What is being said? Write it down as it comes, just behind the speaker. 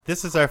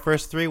This is our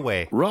first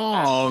three-way.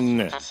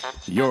 Wrong.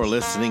 You're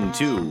listening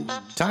to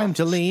Time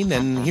to Lean,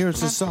 and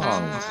here's a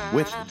song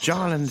with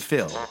John and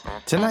Phil.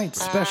 Tonight's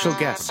special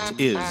guest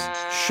is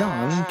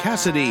Sean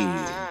Cassidy.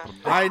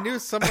 I knew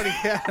somebody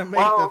had to make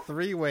the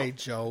three-way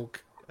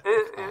joke.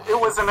 It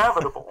was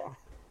inevitable.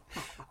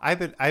 I've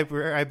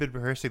been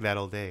rehearsing that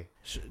all day.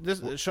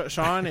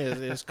 Sean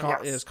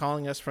is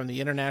calling us from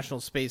the International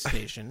Space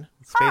Station.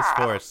 Space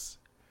Force.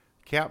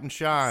 Captain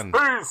Sean.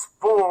 Space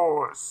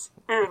Force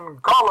in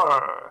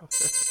color.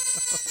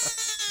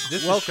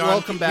 This is Sean.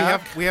 Welcome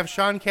back. We have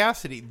Sean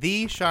Cassidy,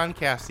 the Sean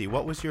Cassidy.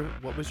 What was your hit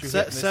in the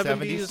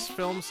 70s?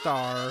 Film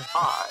star.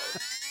 Hi.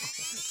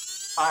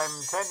 I'm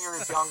 10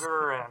 years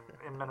younger and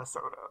in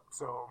Minnesota,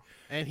 so.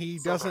 And he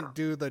doesn't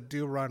do the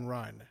do run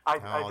run. I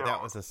don't.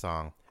 That was a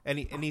song, and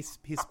he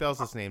spells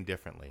his name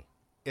differently.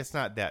 It's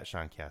not that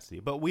Sean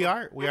Cassidy, but we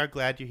are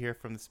glad you're here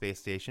from the space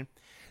station.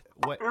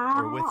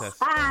 You're with us.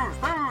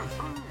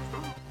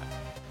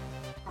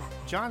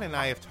 John and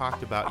I have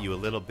talked about you a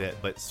little bit,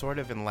 but sort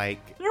of in like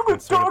You've been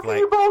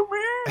talking about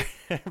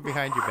me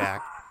behind your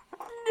back,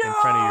 no! in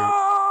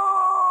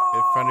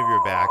front of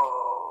your back.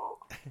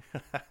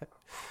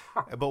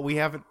 But we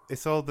haven't.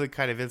 It's all the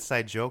kind of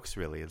inside jokes,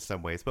 really, in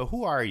some ways. But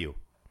who are you?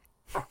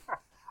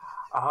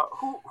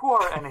 Who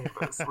are any of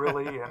us,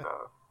 really? And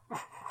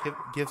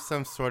give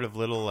some sort of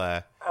little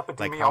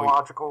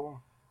epidemiological.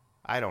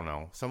 I don't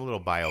know, some little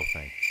bio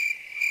thing.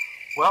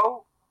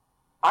 Well,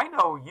 I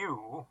know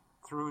you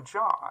through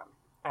John,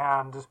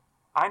 and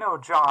I know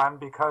John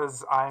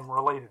because I'm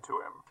related to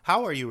him.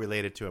 How are you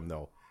related to him,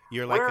 though?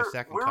 You're like a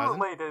second cousin?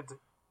 We're related,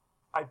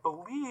 I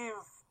believe,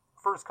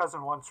 first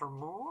cousin once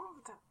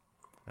removed.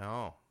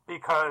 Oh.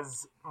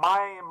 Because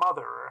my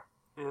mother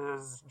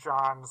is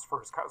John's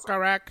first cousin.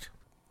 Correct.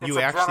 It's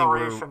a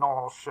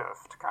generational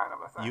shift kind of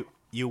a thing.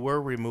 You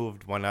were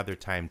removed one other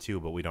time, too,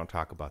 but we don't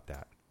talk about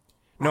that.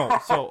 No,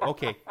 so,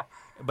 okay.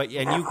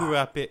 And you grew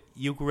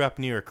up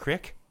near a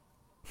creek?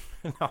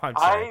 No, I'm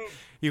sorry.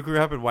 You grew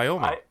up in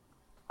Wyoming.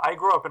 I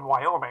grew up in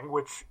Wyoming,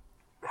 which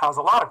has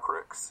a lot of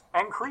creeks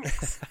and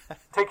creeks.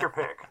 Take your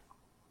pick.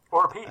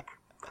 Or a peak.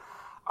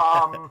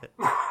 I'm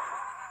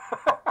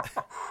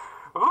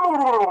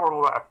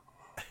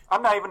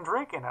not even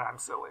drinking, and I'm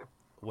silly.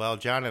 Well,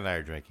 John and I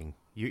are drinking.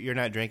 You're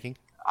not drinking?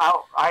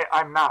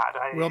 I'm not.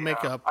 We'll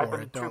make up for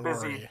it. Don't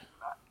worry.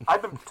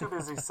 I've been too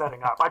busy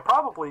setting up. I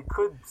probably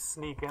could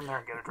sneak in there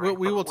and get a drink.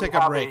 We will take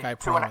a break, I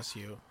promise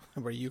you,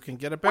 where you can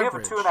get a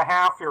beverage. We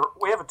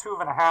have a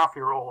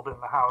 2.5-year-old in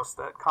the house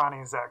that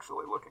Connie's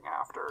actually looking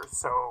after,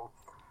 so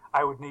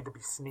I would need to be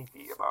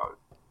sneaky about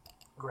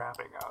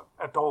grabbing an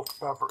adult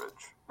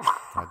beverage.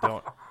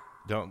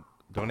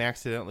 Don't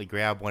accidentally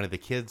grab one of the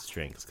kids'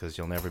 drinks, because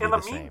you'll never be the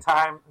same. In the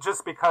meantime,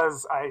 just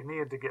because I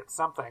needed to get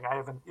something, I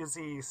have an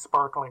Izzy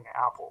sparkling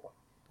apple.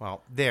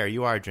 Well, there,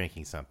 you are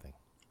drinking something.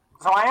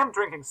 So I am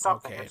drinking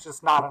something. Okay. It's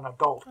just not an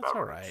adult That's beverage.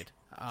 All right.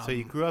 So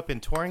you grew up in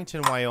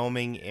Torrington,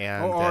 Wyoming,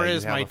 and or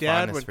as my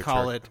dad would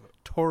call it,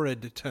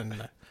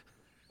 Torridton.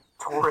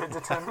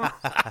 Torridton?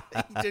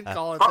 He did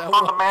call it that.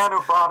 From the man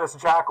who brought us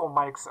Jackal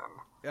Mikeson.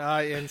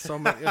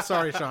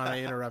 Sorry, Sean,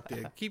 I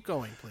interrupted. Keep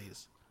going,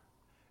 please.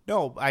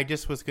 No, I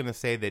just was going to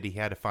say that he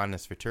had a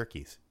fondness for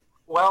turkeys.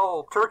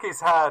 Well, turkeys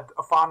had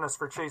a fondness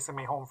for chasing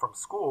me home from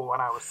school when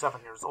I was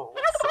 7 years old.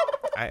 So.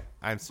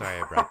 I'm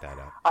sorry I brought that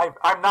up.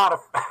 I'm not a...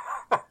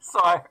 So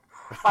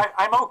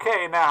I'm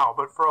okay now,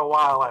 but for a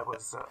while I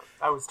was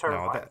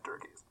terrified of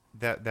turkeys.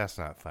 That's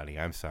not funny.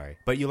 I'm sorry,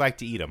 but you like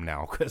to eat them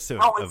now because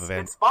of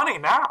it's funny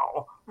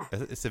now.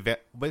 It's a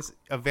vengeance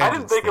I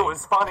didn't think it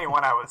was funny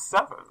when I was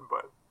 7,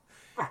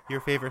 but your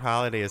favorite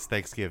holiday is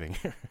Thanksgiving.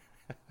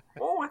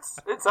 Oh,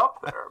 it's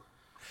up there.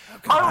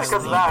 Partly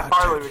because of that,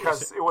 partly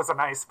because it was a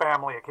nice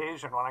family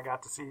occasion when I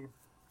got to see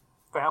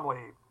family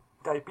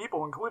type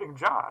people, including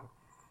John.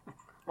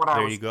 When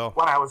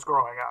I was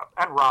growing up,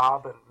 and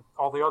Rob and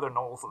all the other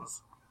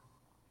Knowleses.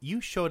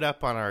 You showed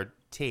up on our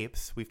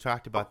tapes. We've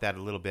talked about that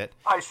a little bit.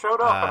 I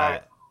showed up,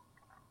 and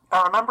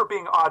I remember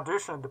being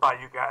auditioned by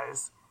you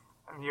guys,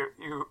 and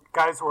you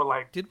guys were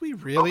like, "Did we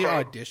really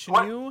audition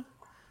you?"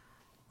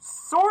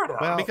 Sort of.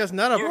 Well, because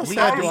none of us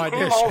had to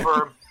audition. Came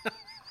over,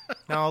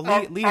 no,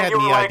 Lee had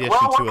me audition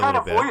too a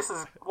little bit.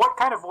 What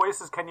kind of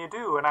voices can you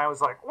do? And I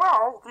was like,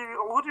 well, the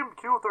Iridium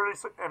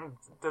Q36, and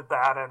did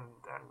that, and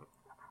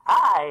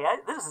hi,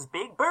 this is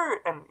Big Bird,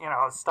 and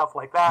stuff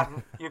like that.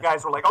 And you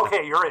guys were like,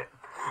 okay, you're in.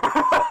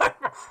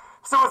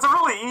 So it's a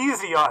really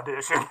easy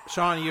audition.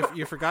 Sean,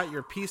 you forgot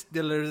your piece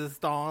de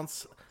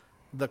resistance,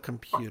 the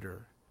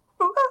computer.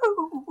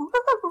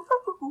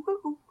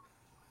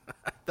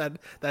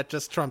 That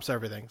just trumps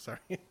everything. Sorry.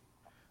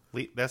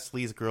 That's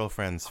Lee's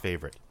girlfriend's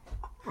favorite.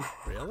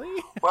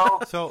 Really?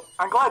 Well, so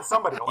I'm glad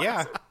somebody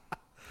likes it.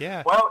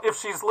 Yeah. Well, if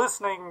she's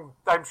listening,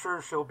 I'm sure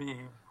she'll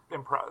be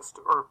impressed.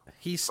 Or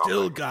he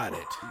still got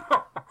it.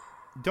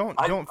 Don't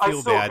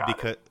feel bad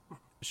because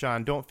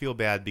Sean. Don't feel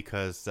bad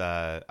because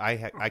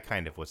I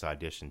kind of was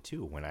auditioned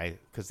too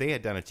because they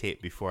had done a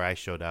tape before I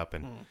showed up,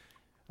 and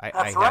I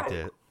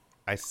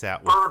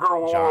sat with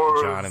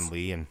John and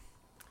Lee, and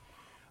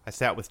I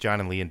sat with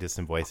John and Lee and did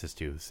some voices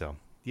too. So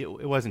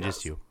It wasn't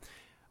just you.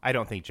 I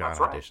don't think John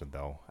auditioned,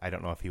 though. I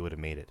don't know if he would have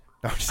made it.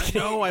 No, I'm just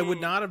kidding. No, I would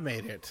not have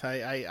made it.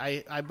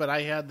 But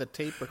I had the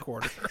tape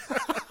recorder.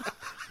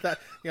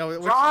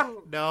 John.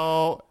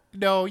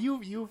 No,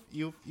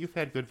 you've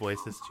had good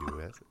voices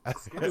too.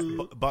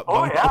 But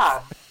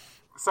yeah,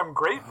 some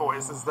great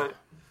voices that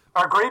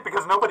are great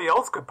because nobody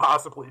else could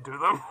possibly do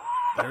them.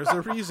 There's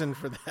a reason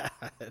for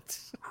that.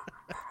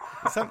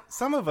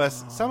 Some of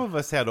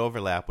us had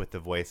overlap with the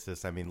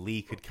voices. I mean,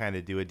 Lee could kind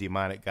of do a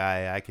demonic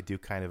guy. I could do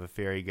kind of a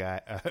fairy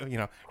guy.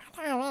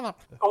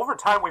 Over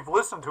time, we've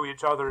listened to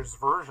each other's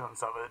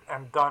versions of it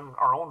and done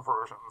our own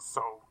versions.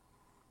 So,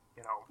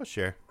 Oh,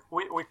 sure.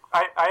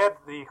 I had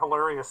the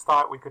hilarious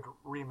thought we could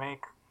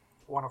remake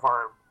one of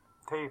our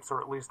tapes,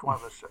 or at least one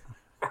of the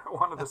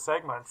one of the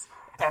segments,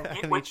 and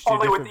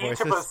only with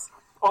each of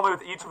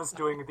us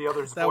doing the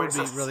other's that voices.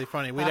 That would be really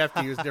funny. We'd have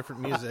to use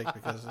different music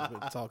because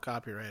it's all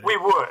copyrighted. We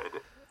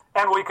would,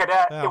 and we could.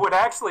 It would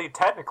actually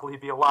technically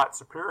be a lot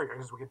superior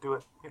because we could do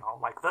it,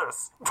 like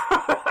this.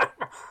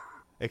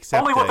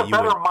 Except only with a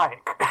better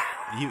mic.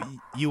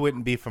 You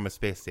wouldn't be from a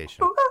space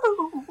station.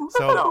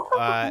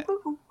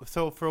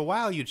 So for a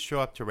while you'd show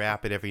up to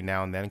Rapid every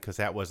now and then because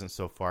that wasn't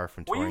so far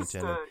from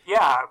Torrington.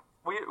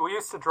 We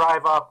used to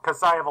drive up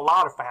because I have a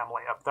lot of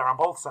family up there on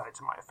both sides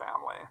of my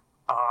family.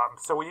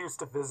 So we used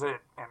to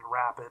visit in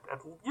Rapid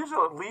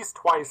usually at least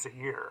twice a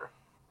year,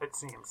 it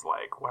seems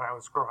like, when I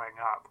was growing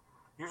up.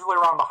 Usually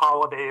around the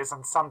holidays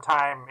and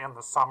sometime in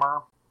the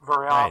summer,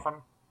 very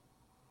often.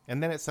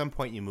 And then at some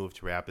point you moved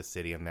to Rapid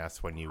City, and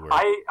that's when you were...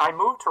 I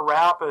moved to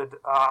Rapid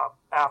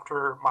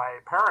after my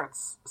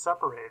parents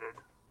separated.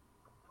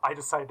 I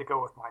decided to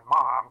go with my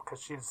mom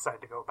because she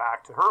decided to go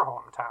back to her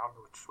hometown,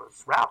 which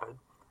was Rapid,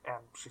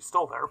 and she's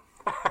still there.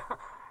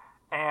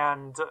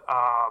 And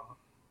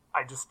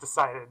I just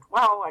decided,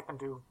 well, I can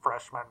do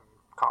freshman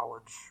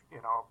college,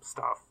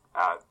 stuff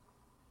at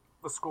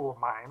the School of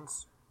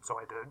Mines. So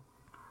I did.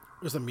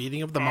 It was a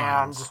meeting of the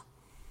minds.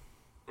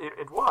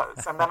 It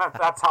was. And then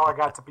that's how I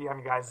got to be on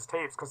you guys'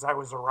 tapes, because I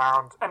was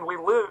around. And we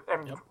lived,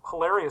 and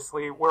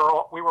hilariously, we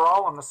were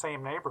all in the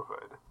same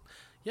neighborhood.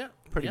 Yeah,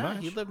 pretty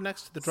much. He lived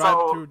next to the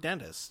drive-through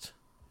dentist.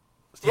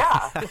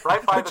 Yeah, right by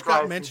the drive-through which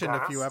got mentioned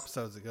a few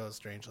episodes ago,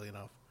 strangely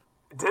enough.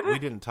 Did it? We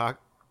didn't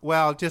talk...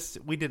 Well,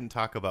 we didn't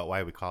talk about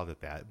why we called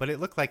it that, but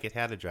it looked like it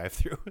had a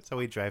drive-through, so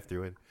we drive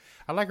through it.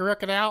 I like a root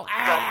canal.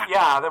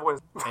 Yeah, that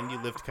was. And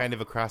you lived kind of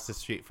across the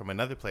street from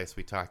another place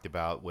we talked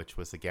about, which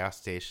was a gas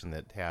station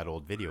that had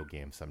old video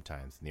games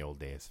sometimes in the old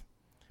days.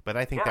 But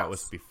I think that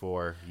was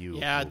before you.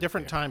 Yeah,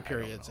 different time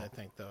periods. I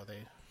think though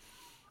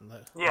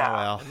Yeah.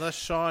 Well, unless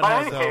Sean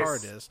has a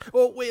hard is.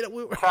 Oh wait,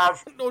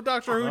 no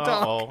Doctor Who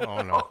talk.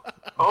 Oh no.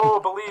 Oh,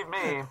 believe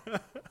me.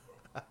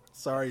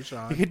 Sorry,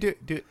 Sean. You could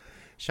do.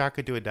 Sean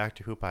could do a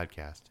Doctor Who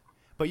podcast.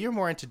 But you're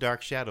more into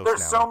Dark Shadows now.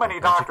 There's so many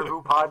Doctor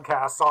Who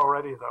podcasts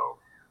already, though.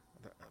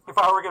 If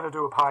I were going to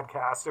do a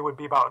podcast, it would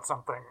be about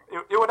something.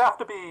 It would have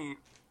to be.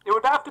 It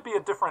would have to be a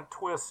different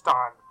twist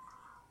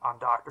on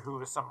Doctor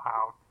Who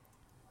somehow.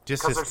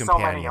 Just as there's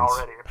companions. So many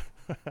already.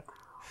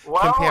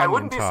 Well, I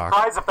wouldn't be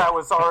surprised if that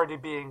was already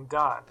being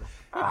done.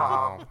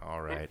 All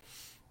right.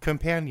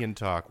 Companion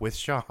talk with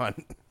Sean.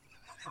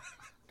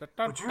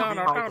 Would you be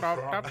my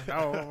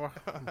companion?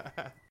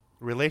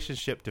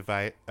 Relationship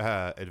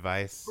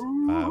advice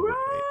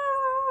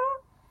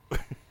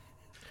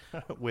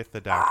with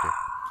the doctor.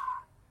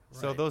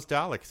 So those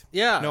Daleks.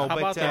 Yeah, how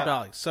about them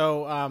Daleks?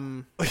 So,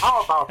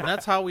 how about and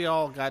that's how we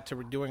all got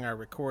to doing our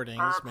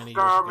recordings many years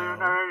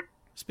ago.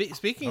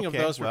 Speaking of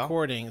those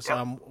recordings,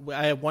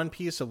 I have one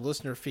piece of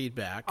listener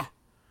feedback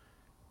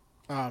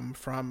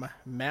from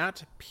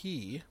Matt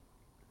P.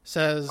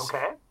 Says,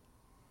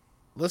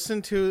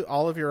 listen to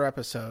all of your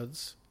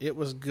episodes. It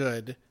was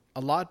good. A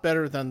lot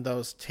better than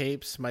those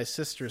tapes my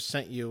sister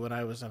sent you when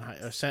I was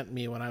sent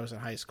me when I was in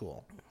high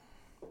school.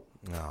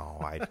 No,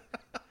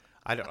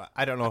 I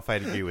don't know if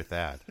I'd agree with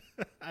that.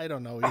 I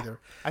don't know either.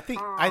 I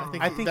think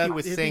he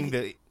was saying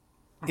that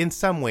in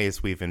some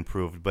ways we've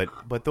improved,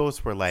 but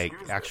those were like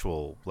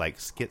actual like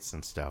skits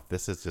and stuff.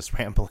 This is just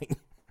rambling.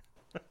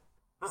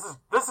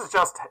 This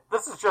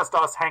is just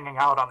us hanging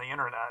out on the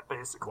internet,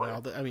 basically.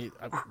 Well, I mean,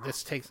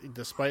 this takes,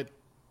 despite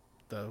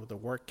the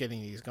work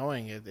getting these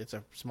going, it's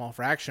a small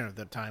fraction of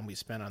the time we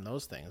spent on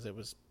those things. It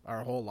was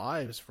our whole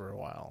lives for a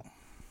while.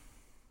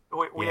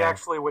 We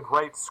actually would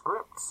write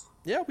scripts.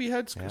 Yeah, we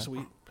had scripts.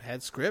 We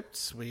had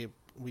scripts. We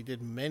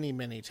did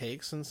many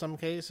takes in some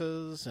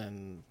cases,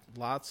 and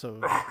lots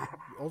of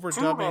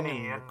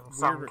overdubbing and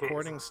weird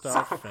recording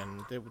stuff.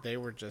 And they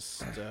were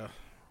just it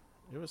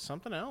was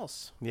something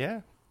else. Yeah.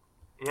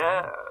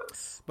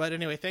 Yes. But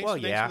anyway, thanks for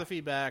the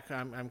feedback.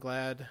 I'm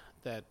glad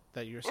that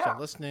you're still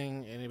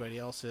listening. Anybody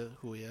else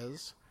who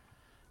is,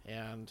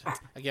 and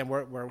again,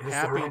 we're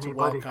happy to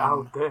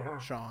welcome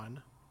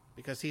Sean,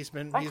 because he's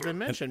been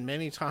mentioned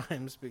many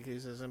times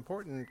because he's an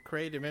important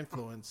creative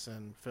influence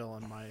in Phil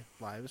and my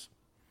lives,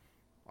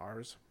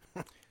 ours.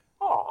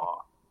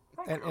 Oh,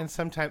 And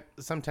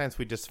sometimes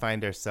we just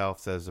find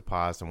ourselves as a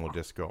pause, and we'll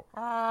just go.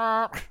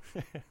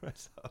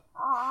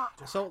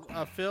 So,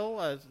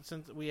 Phil,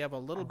 since we have a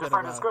little bit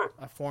of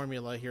a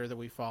formula here that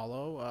we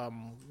follow,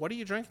 what are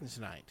you drinking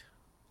tonight?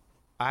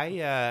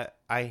 I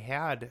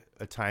had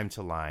a Time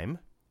to Lime,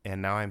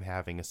 and now I'm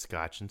having a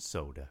Scotch and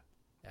soda.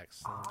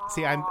 Excellent.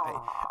 See,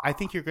 I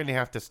think you're going to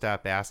have to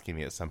stop asking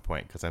me at some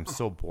point because I'm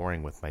so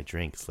boring with my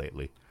drinks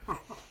lately.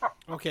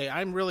 Okay,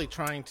 I'm really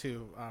trying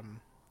to.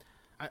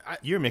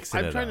 You're mixing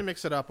it up. I'm trying to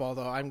mix it up,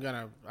 although I'm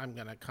gonna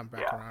come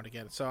back around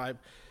again. So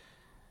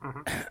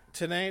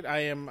tonight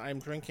I'm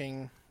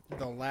drinking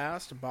the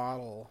last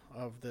bottle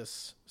of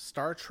this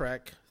Star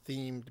Trek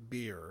themed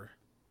beer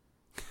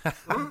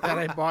that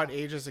I bought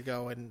ages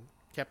ago and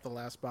kept the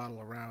last bottle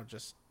around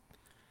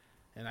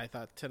and I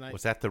thought tonight...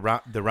 Was that the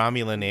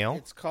Romulan ale?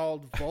 It's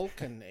called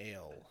Vulcan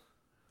Ale.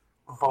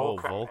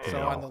 Vulcan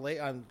So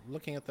on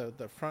looking at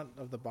the front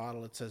of the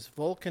bottle, it says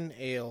Vulcan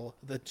Ale,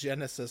 the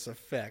Genesis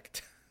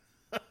Effect.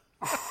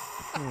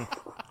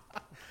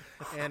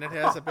 And it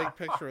has a big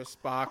picture of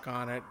Spock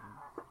on it.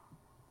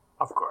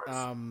 Of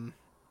course.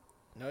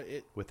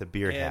 With a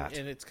beer hat.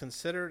 And it's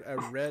considered a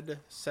red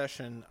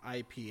session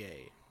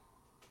IPA.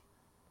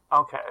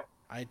 Okay.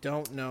 I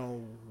don't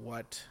know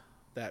what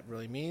that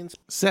really means.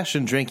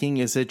 Session drinking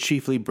is a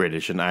chiefly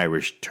British and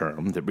Irish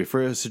term that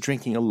refers to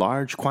drinking a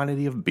large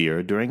quantity of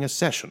beer during a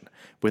session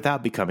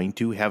without becoming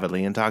too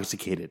heavily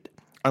intoxicated,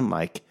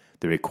 unlike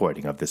the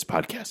recording of this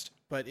podcast.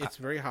 But it's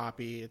very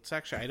hoppy. It's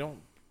actually, I don't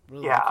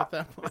really like it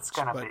that much. It's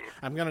gonna but be.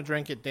 I'm going to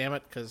drink it, damn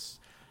it, because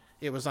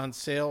it was on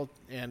sale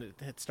and it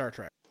hit Star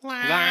Trek.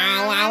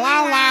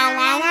 I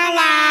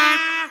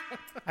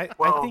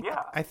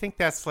think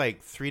that's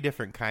like three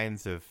different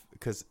kinds of,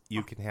 because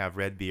you can have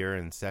red beer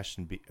and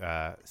session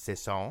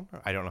saison.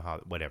 I don't know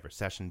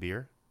session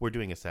beer. We're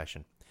doing a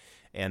session,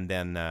 and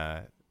then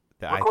the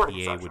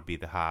IPA session would be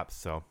the hops.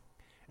 So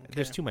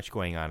there's too much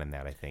going on in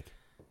that. I think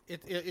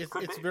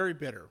it's very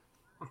bitter.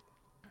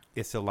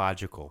 It's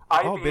illogical.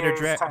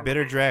 IPAs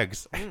bitter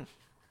dregs.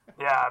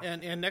 Yeah,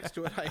 and next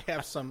to it, I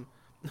have some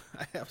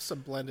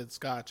blended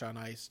Scotch on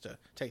ice to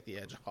take the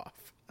edge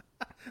off,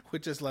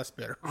 which is less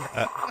bitter.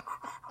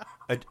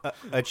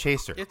 A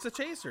chaser. It's a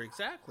chaser,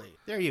 exactly.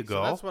 There you go.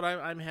 So that's what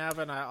I'm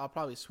having. I'll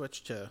probably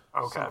switch to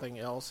something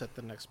else at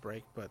the next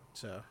break, but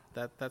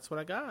that's what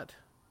I got.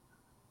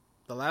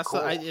 The last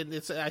cool.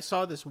 I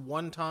saw this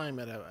one time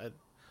at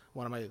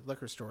one of my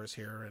liquor stores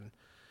here, and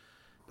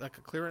like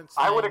a clearance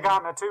thing. I would have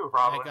gotten it too,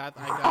 probably. I got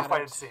if it,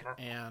 I'd seen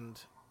it, and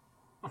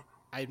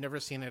I've never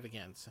seen it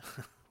again. So.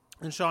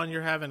 And Sean,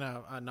 you're having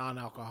a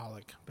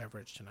non-alcoholic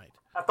beverage tonight.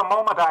 At the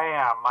moment, I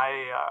am.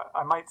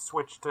 I might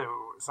switch to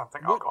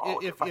something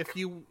alcoholic. If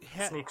you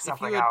had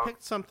out.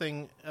 picked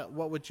something,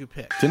 what would you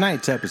pick?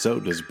 Tonight's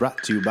episode is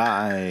brought to you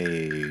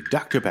by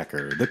Dr.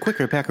 Pecker, the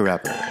quicker pecker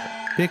upper.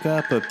 Pick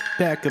up a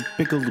pack of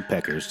pickled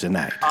peckers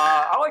tonight.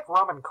 I like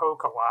rum and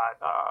Coke a lot,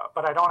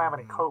 but I don't have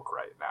any Coke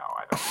right now,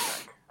 I don't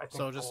think. I think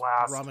so just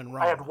rum and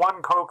rum. I had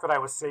one Coke that I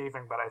was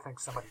saving, but I think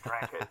somebody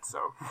drank it,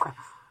 so...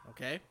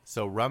 Okay.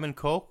 So rum and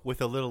Coke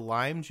with a little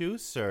lime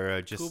juice,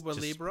 or just Cuba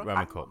Libre? rum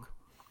and Coke?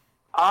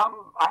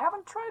 I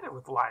haven't tried it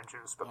with lime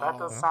juice, but that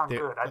does sound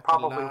good. I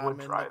probably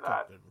would try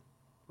that.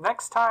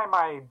 Next time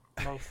I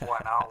make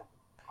one, I'll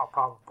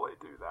probably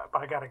do that.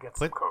 But I got to get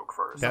some Coke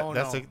first.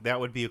 That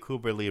would be a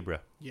Cuba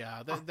Libre.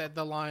 Yeah,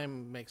 the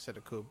lime makes it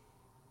a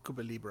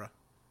Cuba Libre.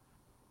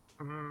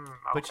 Okay.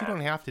 But you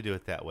don't have to do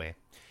it that way.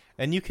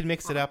 And you can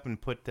mix it up and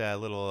put a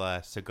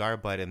little cigar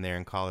butt in there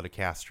and call it a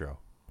Castro.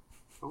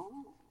 Ooh.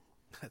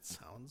 That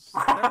sounds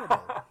terrible.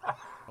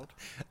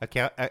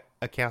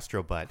 A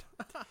Castro butt.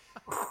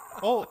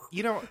 Oh,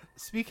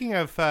 speaking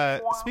of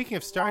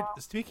Star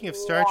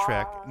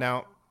Trek.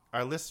 Now,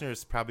 our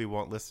listeners probably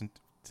won't listen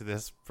to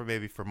this for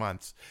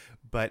months,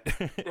 but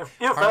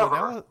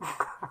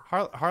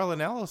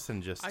Harlan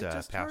Ellison just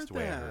passed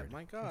away. I heard.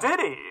 My God, did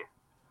he?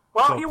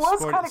 Well, he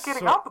was kind of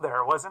getting up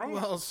there, wasn't he?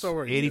 Well, so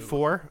were you.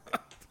 84.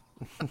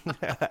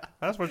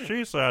 That's what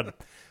she said.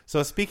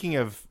 So speaking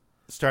of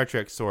Star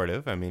Trek, sort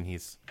of. I mean,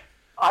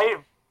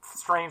 I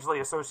strangely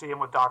associate him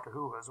with Doctor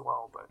Who as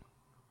well, but...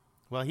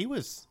 Well, he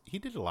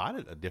did a lot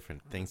of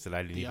different things that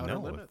I didn't even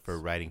know for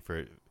writing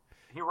for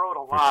He wrote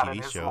a lot in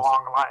his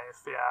long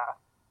life, yeah.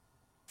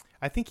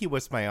 I think he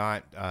was my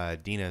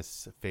aunt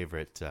Dina's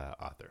favorite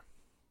author.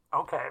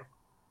 Okay.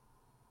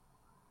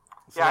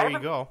 So yeah, there you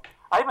go.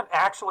 I haven't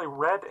actually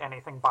read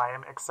anything by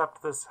him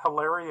except this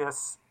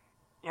hilarious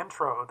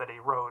intro that he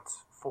wrote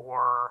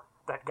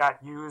that got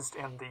used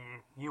in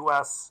the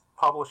U.S.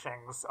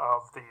 publishings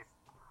of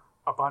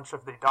a bunch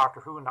of the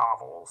Doctor Who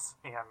novels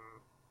in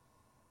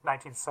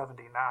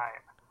 1979,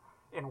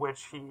 in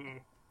which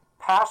he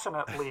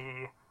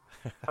passionately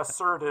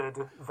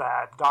asserted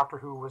that Doctor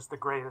Who was the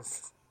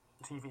greatest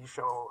TV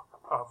show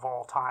of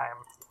all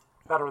time,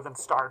 better than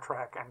Star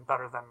Trek and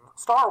better than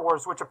Star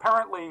Wars, which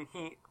apparently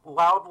he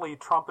loudly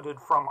trumpeted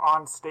from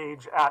on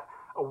stage at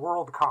a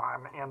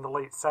Worldcon in the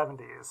late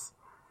 70s.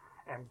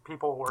 And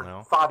people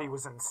thought he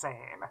was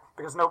insane,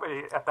 because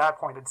nobody at that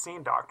point had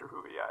seen Doctor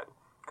Who yet,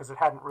 because it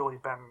hadn't really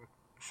been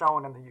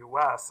shown in the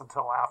U.S.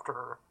 until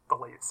after the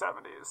late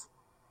 70s.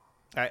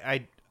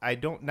 I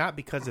don't, not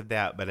because of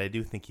that, but I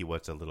do think he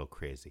was a little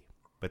crazy.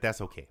 But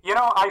that's okay. You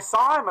know, I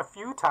saw him a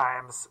few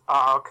times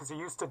because he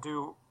used to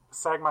do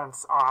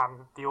segments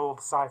on the old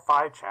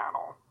Sci-Fi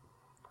Channel.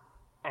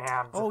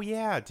 And oh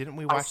yeah, didn't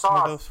we watch some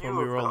of those when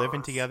we were all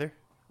living together?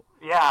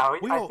 Yeah,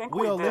 we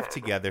all lived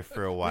together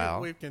for a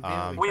while. We've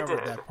conveniently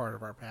covered that part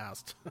of our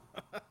past.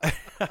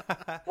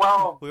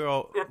 Well, we were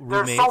all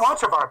there's so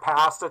much of our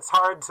past, it's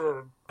hard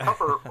to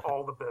cover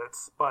all the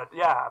bits. But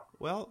yeah.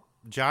 Well,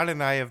 John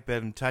and I have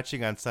been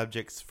touching on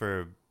subjects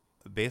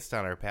based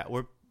on our past.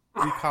 We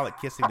call it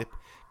kissing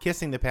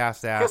the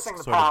past ass. Kissing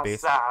the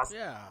past ass.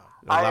 Yeah.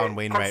 Loudon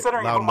Wainwright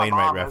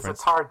reference.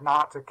 It's hard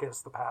not to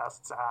kiss the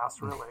past's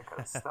ass, really,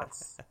 because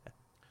that's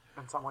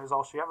in some ways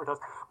all she ever does.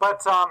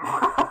 But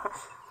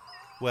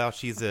well,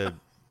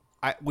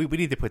 we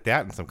need to put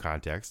that in some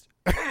context.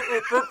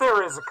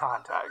 There is a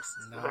context.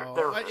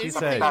 No,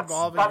 anything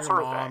involving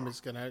your mom is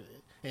going to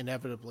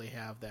inevitably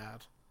have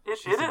that.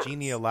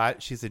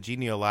 She's a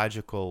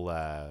genealogical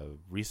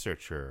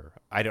researcher.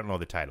 I don't know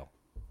the title.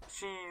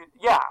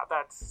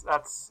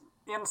 That's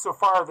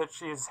insofar that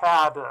she's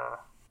had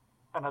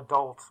an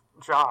adult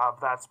job,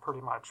 that's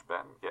pretty much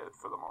been it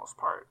for the most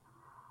part.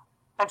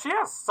 And she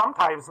has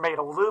sometimes made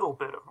a little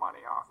bit of money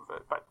off of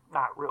it, but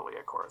not really,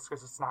 of course,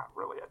 because it's not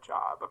really a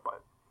job.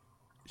 But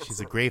she's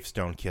a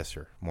gravestone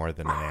kisser more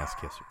than an ass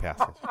kisser. Past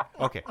kisser.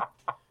 Okay.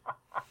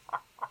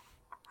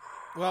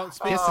 Well,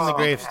 speaking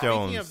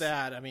of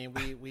that, I mean,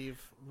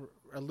 we've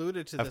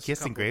alluded to this of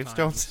kissing times.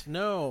 gravestones.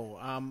 No,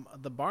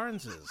 the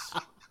Barneses.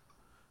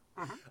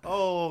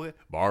 Oh,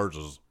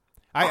 Barneses.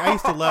 I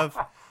used to love.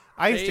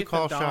 I used to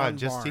call Sean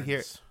just Barnes, to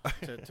hear.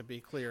 to be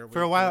clear,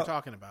 for a while, we're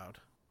talking about.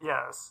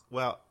 Yes.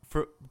 Well,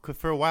 for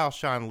a while,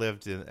 Sean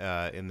lived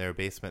in their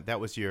basement. That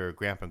was your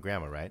grandpa and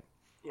grandma, right?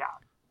 Yeah.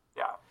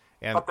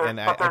 And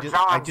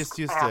I just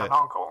used to.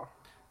 Uncle.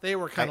 They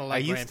were kind of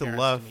like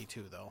grandparents to me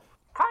too, though.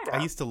 Kinda.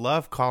 I used to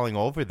love calling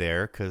over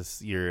there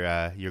because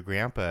your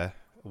grandpa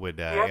would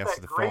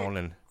answer the phone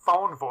and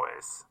phone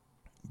voice.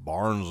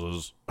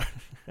 Barneses.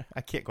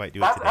 I can't quite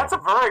do it today. That's a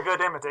very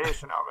good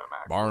imitation of him,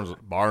 actually.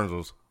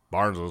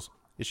 Barneses.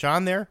 Is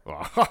Sean there?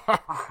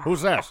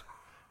 Who's this?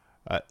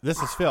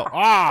 This is Phil.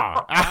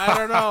 I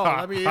don't know.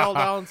 Let me yell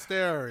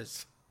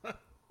downstairs.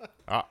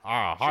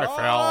 Hi, Phil.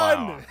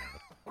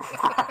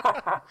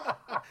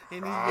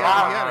 And he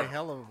had a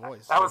hell of a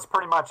voice. That was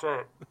pretty much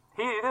it.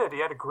 He did. He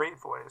had a great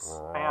voice.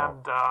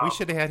 And we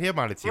should have had him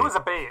on a team. He was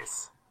a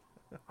bass.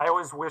 I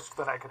always wished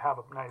that I could have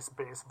a nice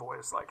bass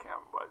voice like him,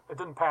 but it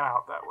didn't pan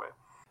out that way.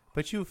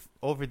 But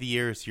over the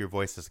years, your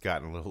voice has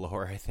gotten a little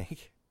lower, I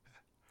think.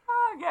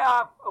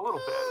 Yeah, a little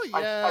bit.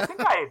 Yeah. I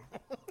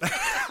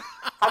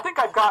think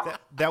I've gotten.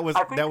 That was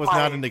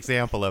not an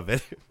example of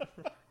it.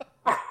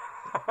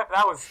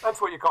 That's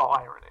what you call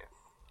irony.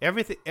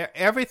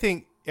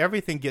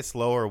 Everything gets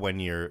lower when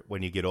you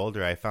get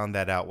older. I found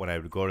that out when I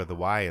would go to the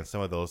Y, and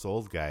some of those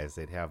old guys,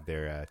 they'd have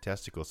their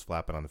testicles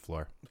flapping on the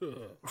floor.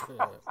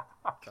 Cut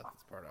this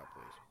part out,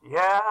 please.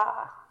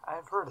 Yeah,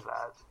 I've heard of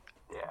that.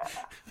 Yeah.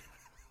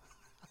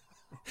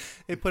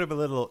 They put him in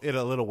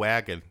a little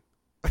wagon.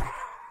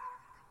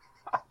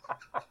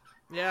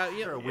 Yeah,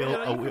 you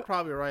could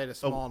probably write a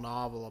small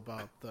novel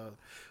about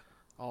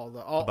all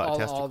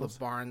the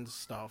Barnes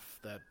stuff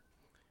that.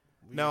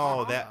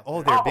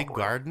 Their big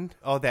garden.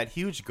 Oh, that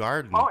huge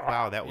garden. Oh, yeah.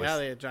 Wow, that was. Yeah,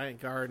 they had a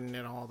giant garden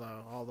and all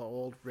the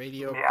old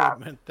radio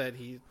equipment that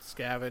he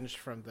scavenged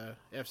from the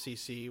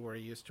FCC where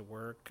he used to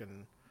work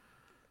and.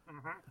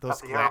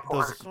 His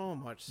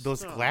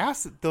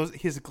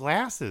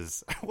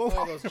glasses.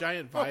 All those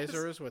giant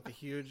visors with the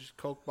huge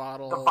Coke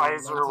bottle. The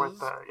visor lenses. with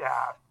the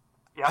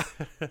yeah.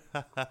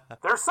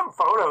 There's some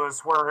photos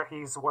where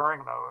he's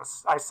wearing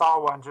those. I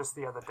saw one just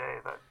the other day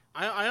that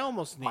I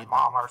almost need my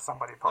mom or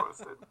somebody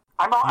posted.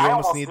 You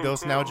almost need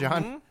those now,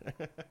 John?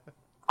 Mm-hmm.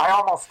 I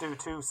almost do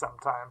too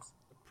sometimes.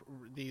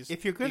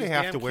 If you're going to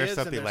have to wear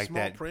something like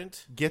that,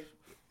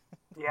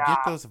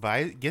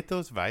 get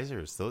those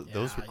visors.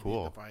 Those were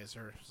cool. The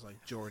visor is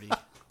like Jordy.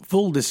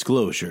 Full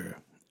disclosure: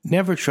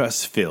 never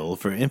trust Phil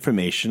for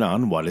information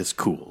on what is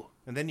cool.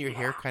 And then your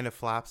hair kind of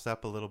flops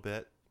up a little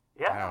bit.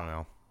 Yeah, I don't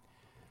know.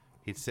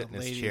 He'd sit in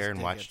his chair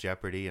and watch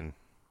Jeopardy and.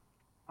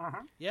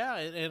 Yeah,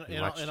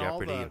 and all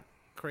the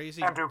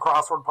crazy and do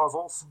crossword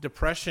puzzles.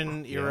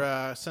 Depression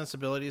era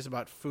sensibilities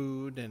about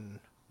food and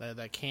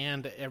that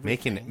canned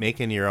everything.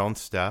 Making your own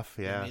stuff.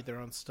 Yeah, they made their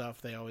own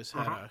stuff. They always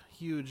had a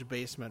huge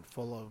basement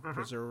full of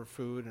preserved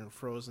food and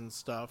frozen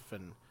stuff.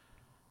 And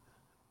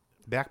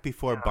back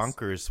before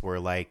bunkers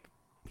were like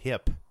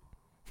hip.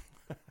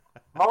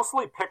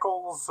 Mostly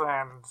pickles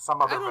and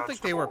some other. I don't think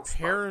they were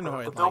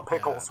paranoid. The dill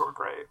pickles were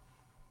great.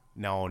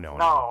 No,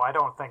 I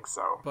don't think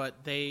so.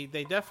 But they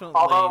definitely.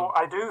 Although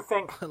I do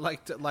think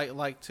like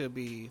to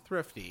be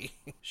thrifty.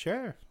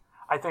 Sure,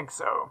 I think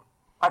so.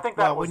 I think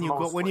that was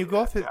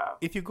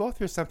if you go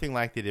through something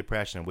like the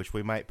Depression, which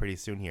we might pretty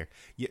soon here,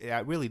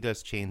 it really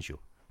does change you.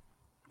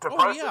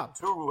 Depression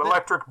to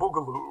Electric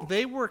Boogaloo.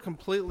 They were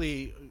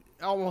completely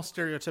almost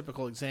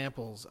stereotypical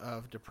examples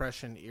of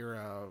Depression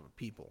era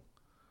people.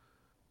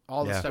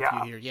 All the stuff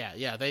you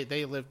hear,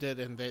 they lived it,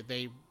 and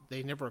they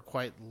never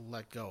quite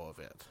let go of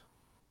it.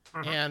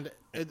 Mm-hmm.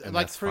 And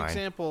like, for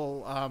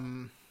example,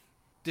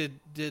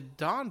 did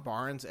Don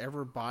Barnes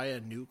ever buy a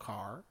new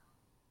car?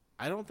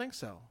 I don't think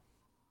so.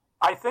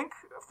 I think,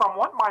 from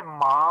what my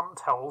mom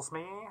tells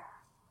me,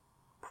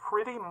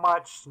 pretty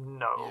much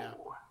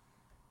no.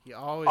 Yeah. He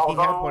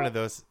had one of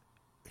those.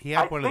 He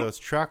had one of those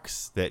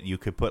trucks that you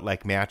could put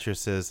like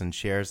mattresses and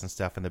chairs and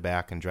stuff in the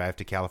back and drive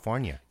to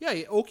California. Yeah,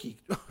 Okie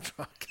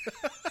truck.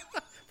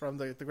 From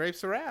the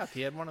Grapes of Wrath.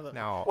 He had one of the.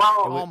 No,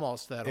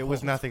 almost that. It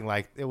was nothing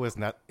like. It was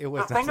not. It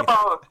was. The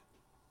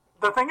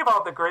thing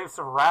about the Grapes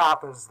of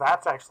Wrath is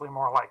that's actually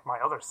more like my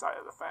other side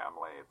of the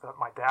family,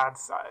 my dad's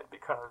side,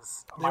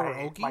 because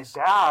my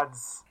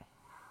dad's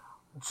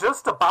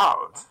just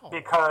about,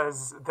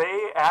 because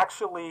they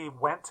actually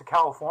went to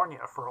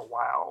California for a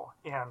while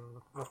in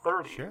the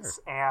 30s. Sure.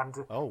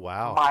 And oh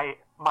wow, my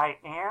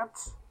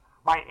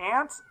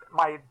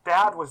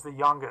dad was the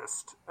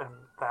youngest in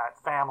that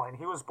family, and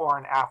he was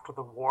born after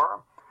the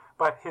war.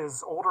 But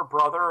his older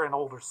brother and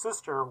older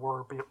sister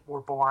were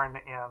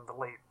born in the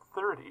late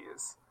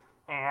 30s.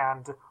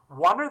 And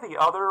one or the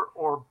other,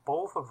 or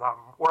both of them,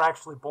 were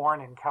actually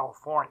born in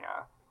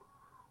California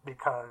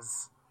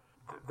because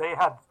they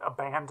had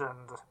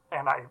abandoned,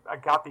 and I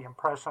got the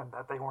impression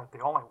that they weren't the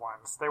only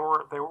ones. There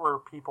were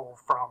people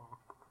from,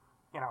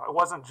 it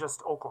wasn't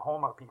just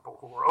Oklahoma people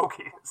who were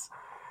Okies.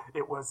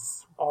 It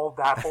was all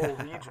that whole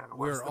region.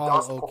 We're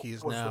all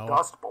Okies now. The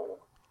Dust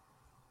Bowl.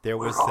 There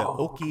was the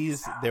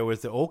Okies. There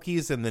was the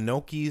Okies and the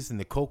Nokies and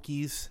the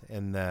Kokies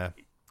and the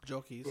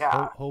Jokies. Yeah,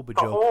 the whole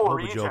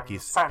region.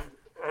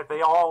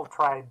 They all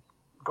tried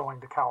going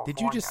to California.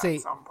 Did you just say?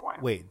 At some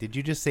point. Wait, did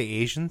you just say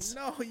Asians?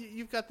 No,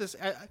 you've got this.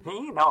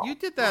 No, you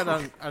did that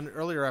on an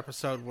earlier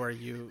episode where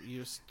you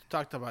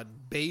talked about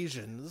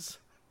Bajans,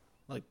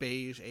 like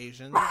beige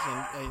Asians,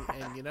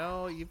 and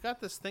you've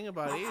got this thing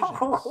about Asians.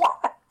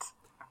 What?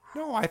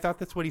 No, I thought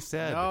that's what he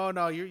said.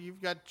 No,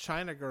 you've got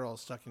China girl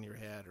stuck in your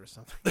head or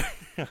something.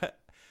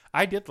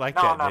 I did like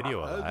that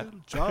video a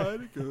lot.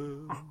 China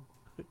girl.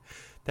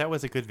 That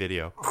was a good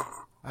video.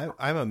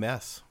 I'm a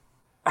mess.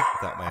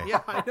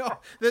 Yeah, I know.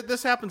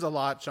 This happens a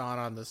lot, Sean,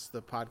 on the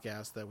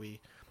podcast that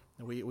we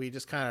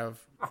just kind of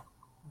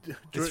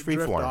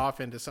drift off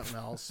into something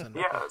else. And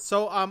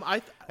so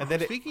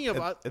speaking of,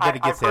 then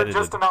it gets I've heard edited.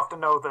 Just enough to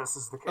know this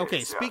is the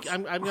case. Okay,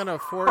 I'm going to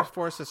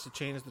force us to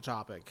change the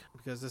topic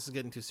because this is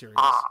getting too serious.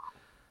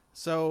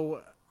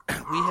 So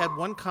we had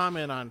one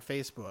comment on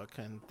Facebook,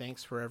 and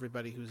thanks for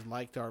everybody who's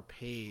liked our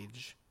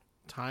page.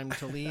 Time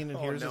to Lean, and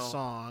here's a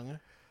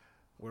song.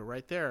 We're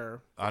right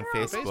there on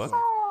Facebook.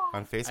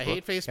 On Facebook. I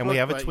hate Facebook, and we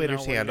have a Twitter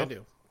handle.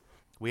 Do?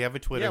 We have a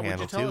Twitter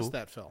handle too. Tell us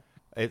that, Phil?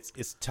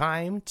 It's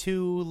Time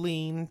to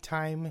Lean.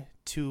 Time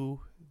to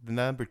the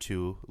number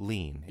 2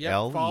 Lean.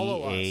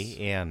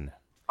 LEAN.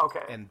 Okay.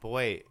 And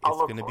boy, it's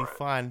going to be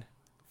fun.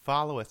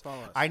 Follow us.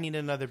 I need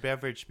another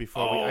beverage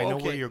before I know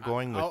where you're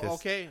going with this.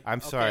 Okay.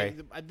 I'm sorry.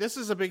 This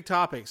is a big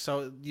topic,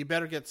 so you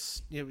better get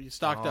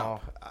stocked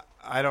up.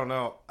 I don't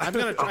know. I'm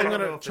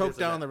gonna choke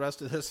down the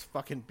rest of this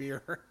fucking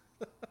beer.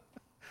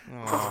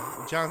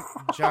 Oh, John's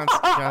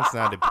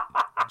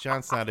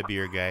not a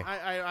beer guy.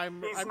 I'm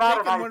taking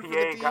one for the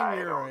team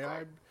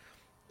here.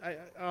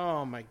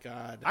 Oh my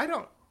god.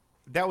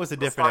 That was a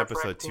different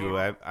episode too.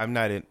 I'm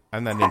not into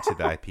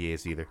the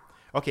IPAs either.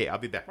 Okay, I'll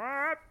be back.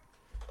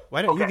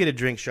 Why don't you get a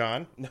drink,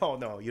 Sean?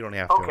 No, you don't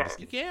have to. Okay.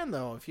 You can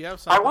though if you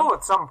have something. I will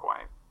at some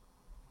point.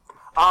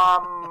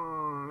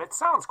 It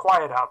sounds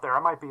quiet out there. I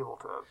might be able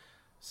to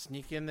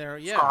sneak in there.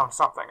 Yeah. Sound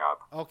something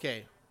up.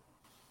 Okay.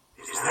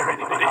 Is there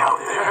anybody out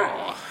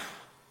there?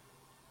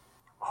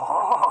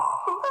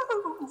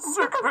 Oh,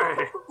 sick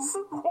face.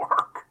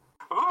 Work.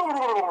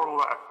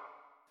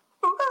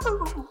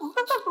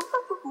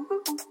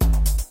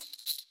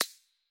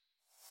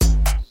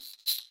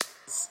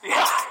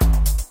 Yeah.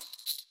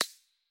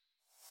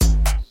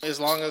 As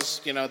long as,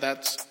 then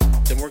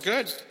we're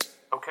good.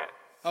 Okay.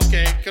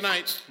 Okay, good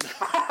night.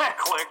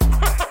 Click.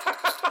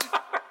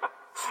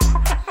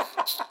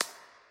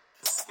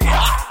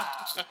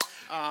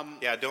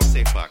 Yeah, don't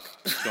say fuck.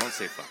 Don't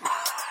say fuck.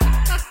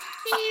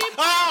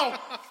 Oh!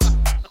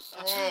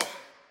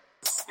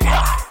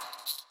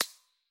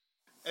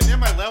 And then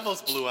my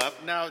levels blew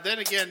up. Now, then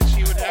again,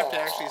 she would have to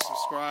actually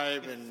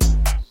subscribe and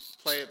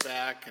play it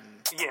back. And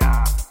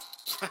yeah.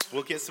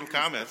 We'll get some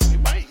comments. We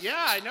might. Yeah,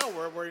 I know.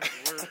 We're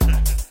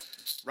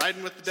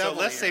riding with the devil. So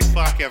let's here. say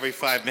fuck every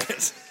 5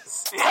 minutes.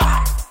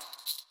 Yeah.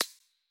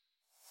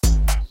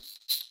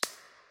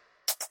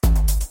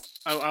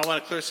 I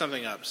want to clear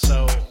something up.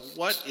 So,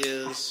 what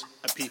is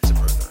a pizza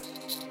burger?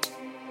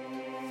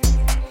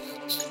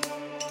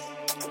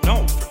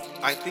 No,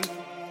 I think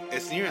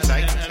as near as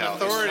I can tell,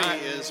 an authority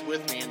is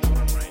with me in the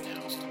room right now.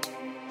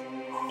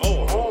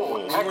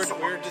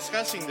 We were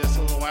discussing this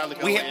a little while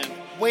ago.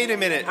 Wait a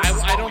minute.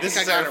 I don't think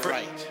I got it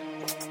right.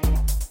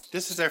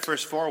 This is our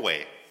first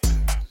 4-way.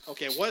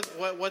 Okay, what's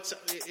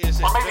is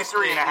it? Or maybe 3.5.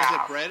 Is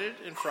it breaded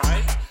and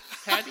fried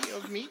patty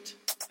of meat?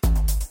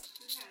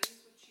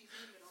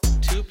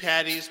 2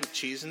 patties with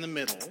cheese in the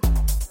middle.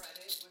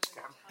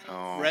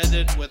 Okay.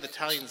 Breaded with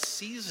Italian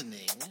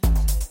seasoning.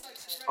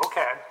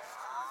 Okay.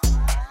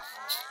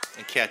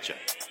 And ketchup.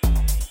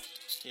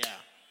 Yeah.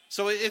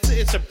 So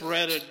it's a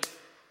breaded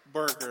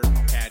burger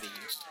patty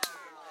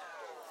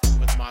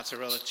with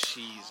mozzarella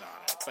cheese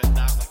on it, but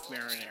not like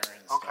marinara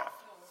and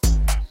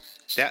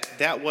stuff.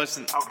 That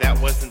wasn't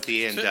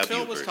the A&W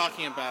Phil was version.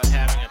 talking about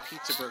having a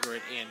pizza burger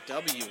at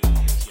A&W when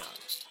he was young.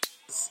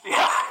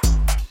 Yeah.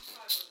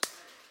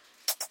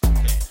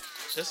 Okay.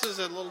 This is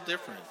a little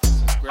different. This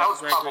is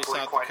Gregory,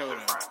 South Dakota.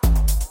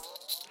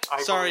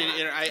 Sorry,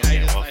 I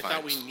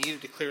thought we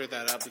needed to clear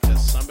that up because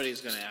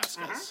somebody's going to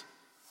ask us.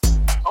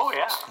 Oh,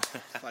 yeah.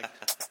 Like,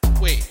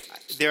 wait.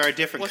 There are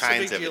different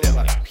kinds of it.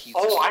 Pizza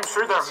I'm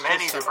sure there are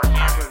many different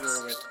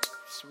hamburger with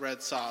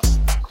red sauce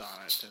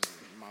on it and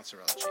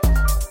mozzarella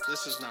cheese.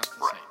 This is not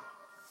the same.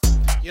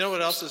 You know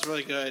what else is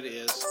really good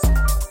is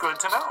good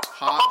to know.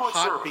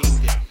 Hot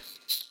bean dip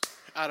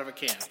out of a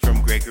can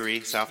from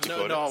Gregory, South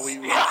Dakota. No, we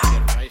get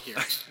it right here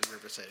in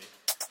River City.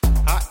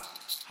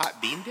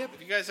 Hot bean dip?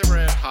 Have you guys ever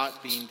had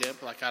hot bean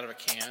dip like out of a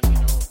can?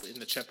 In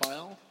the chip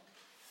aisle.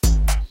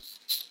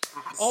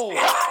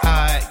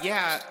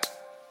 Yeah.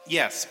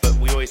 Yes, but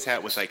we always had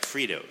it with like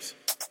Fritos.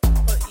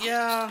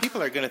 Yeah.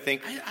 People are going to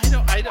think.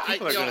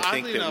 People are going to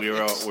think that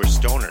we're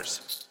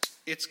stoners.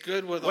 It's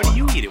good with. What do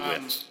you eat it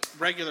with?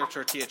 Regular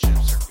tortilla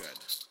chips are good.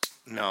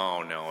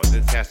 No,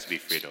 it has to be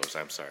Fritos.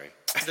 I'm sorry.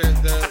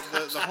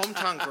 The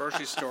hometown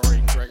grocery store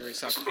in Gregory,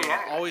 South Dakota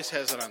always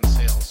has it on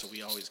sale, so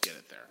we always get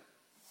it there.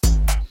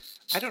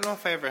 I don't know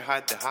if I ever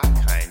had the hot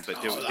kind,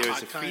 but there's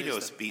a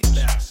Fritos bean.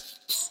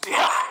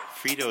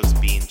 Fritos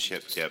bean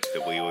chip dip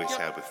that we always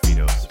have with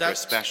Fritos. They're a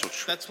special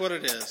treat. That's what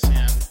it is,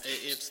 and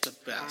it's the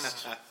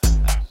best.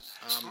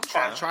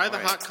 Try the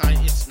hot kind.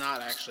 It's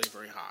not actually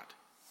very hot.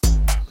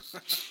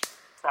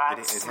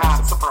 That's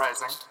not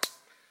surprising.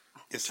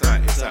 It's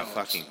not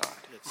fucking hot.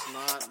 It's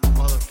not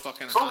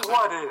motherfucking hot. But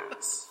what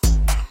is?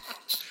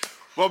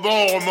 Well,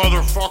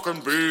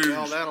 motherfucking beans.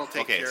 Well, that'll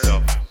take care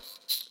of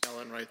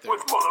Ellen right there.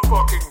 With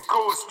motherfucking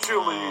ghost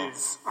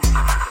chilies.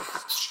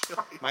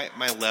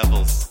 My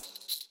levels.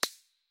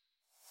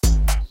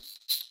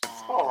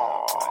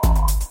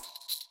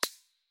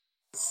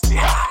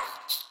 Yeah.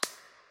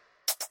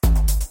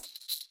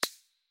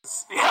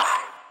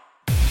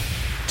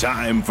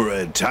 Time for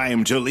a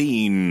Time to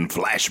Lean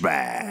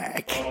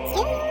flashback. Here's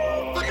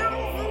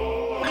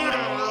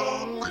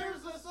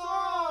the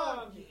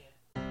song.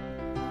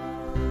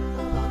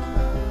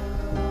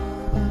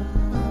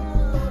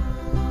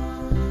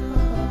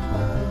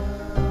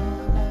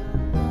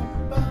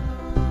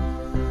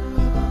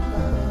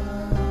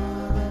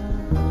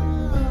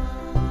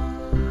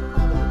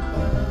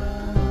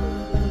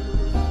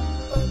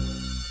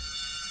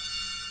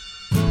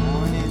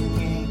 Born in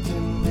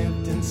Yankton,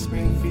 lived in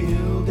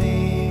Springfield,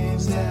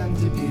 Ames, and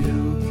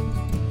Dubuque,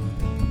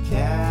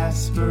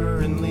 Casper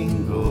and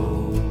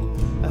Lingo,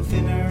 a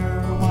thinner,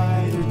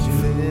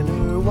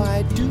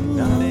 white dude.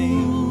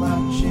 Nothing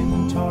much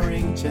in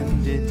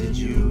Torrington. Did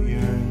you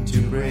yearn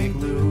to break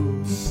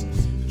loose?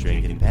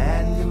 Drinking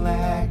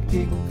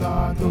Pan-Galactic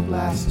Gargle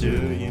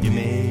Blaster you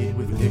made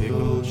with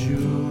pickle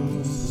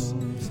juice.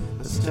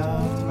 A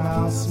stuffed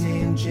mouse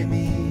named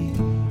Jimmy,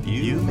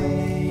 you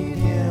made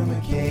him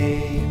a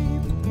cave.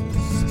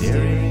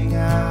 Staring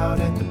out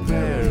at the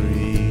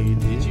prairie,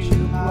 did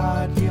you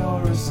plot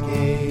your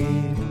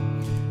escape?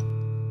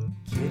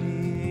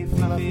 Kitty,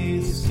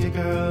 Fluffy,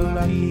 Sticker,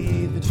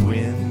 Lucky, the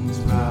twins,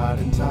 Rod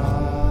and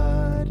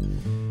Todd,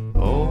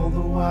 all the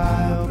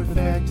while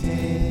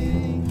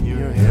perfecting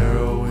your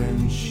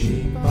heroin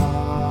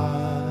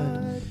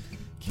sheepod.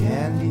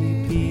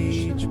 Candy,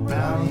 Peach,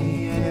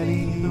 Brownie,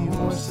 Eddie, the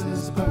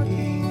horses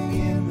bucking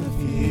in the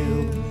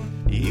field.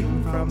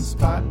 Even from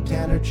Spot,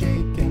 Tanner,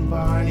 Jake, and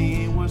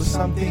Barney was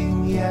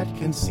something yet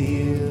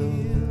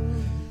concealed.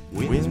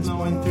 Winds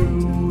blowing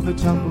through the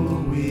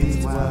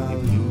tumbleweeds while you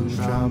blew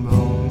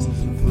trombones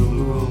and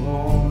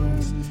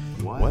flugelhorns.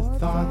 What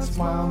thoughts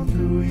wound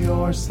through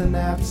your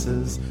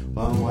synapses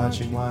while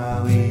watching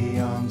Wiley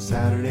on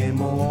Saturday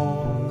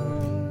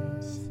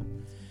morns?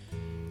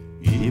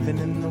 Even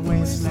in the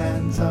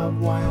wastelands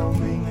of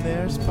Wyoming,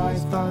 there's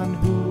Python,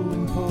 Who,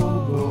 and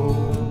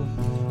Pogo.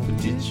 But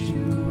did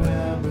you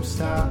ever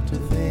stop to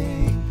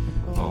think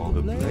all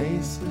the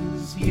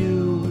places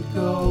you would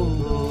go?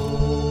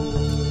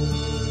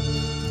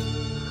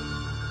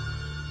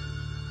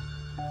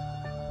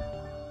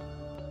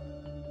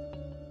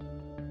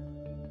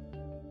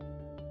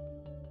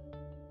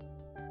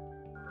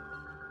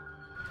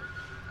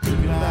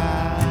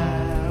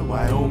 Goodbye,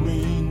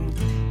 Wyoming,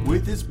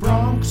 with its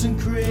broncs and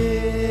creeks,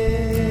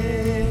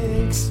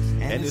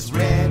 and its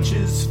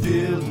ranches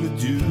filled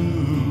with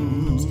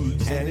dudes,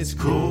 and its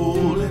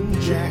coal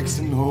and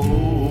Jackson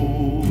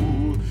Hole.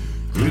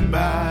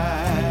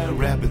 Goodbye,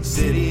 Rapid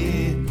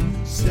City,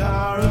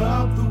 star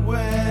of the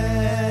West.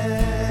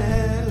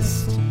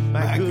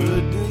 My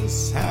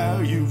goodness,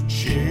 how you've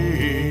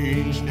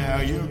changed.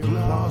 Now your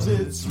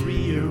closet's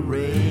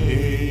rearranged.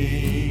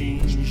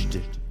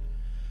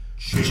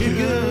 Chicken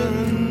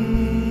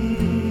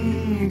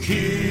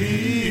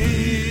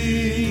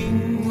king.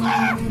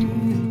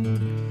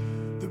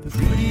 The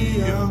pretty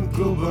young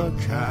Cobra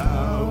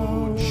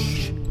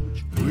couch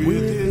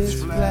with its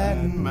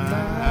flattened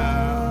mouse.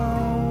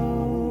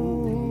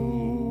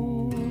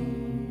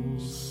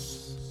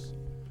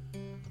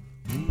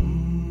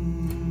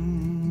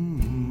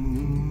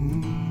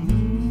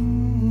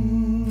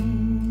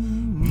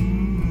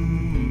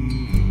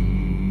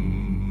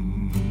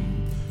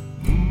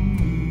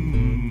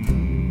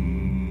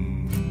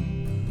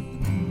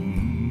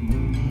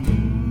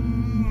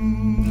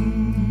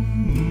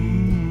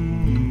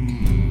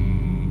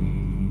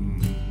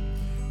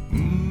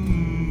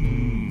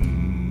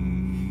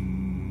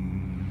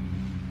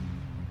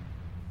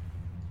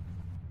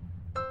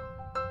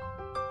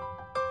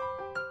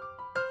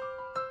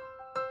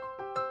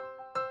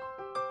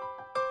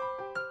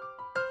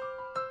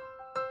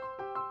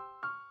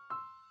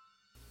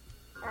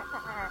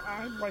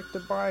 I'd like to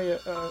buy a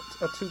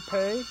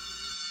toupee.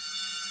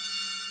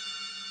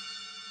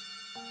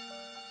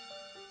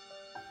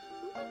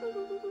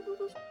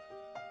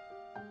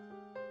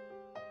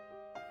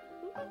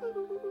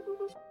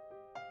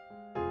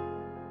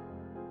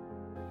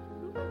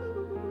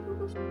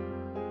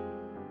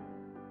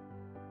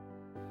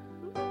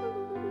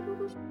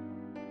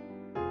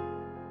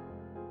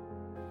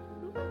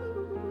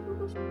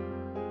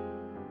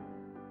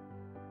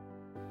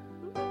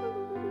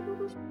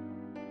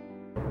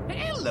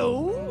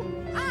 Hello,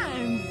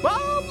 I'm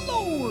Bob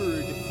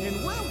Lord,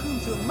 and welcome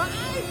to my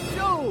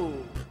show.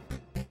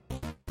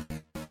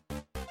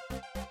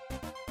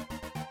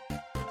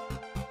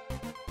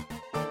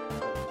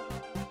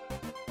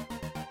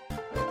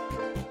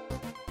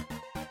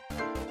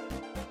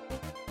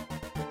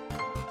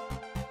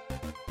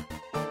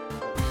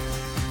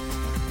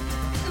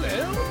 Hello,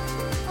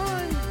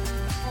 I'm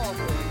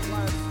Arthur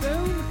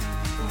Gladstone.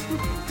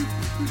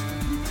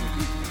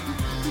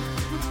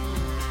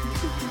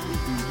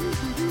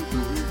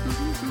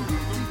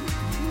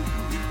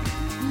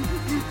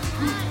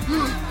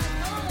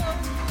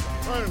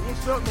 Hey,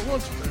 what's that in the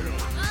lunch pail?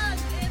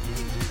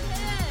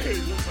 Hey,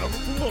 let's have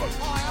it for lunch.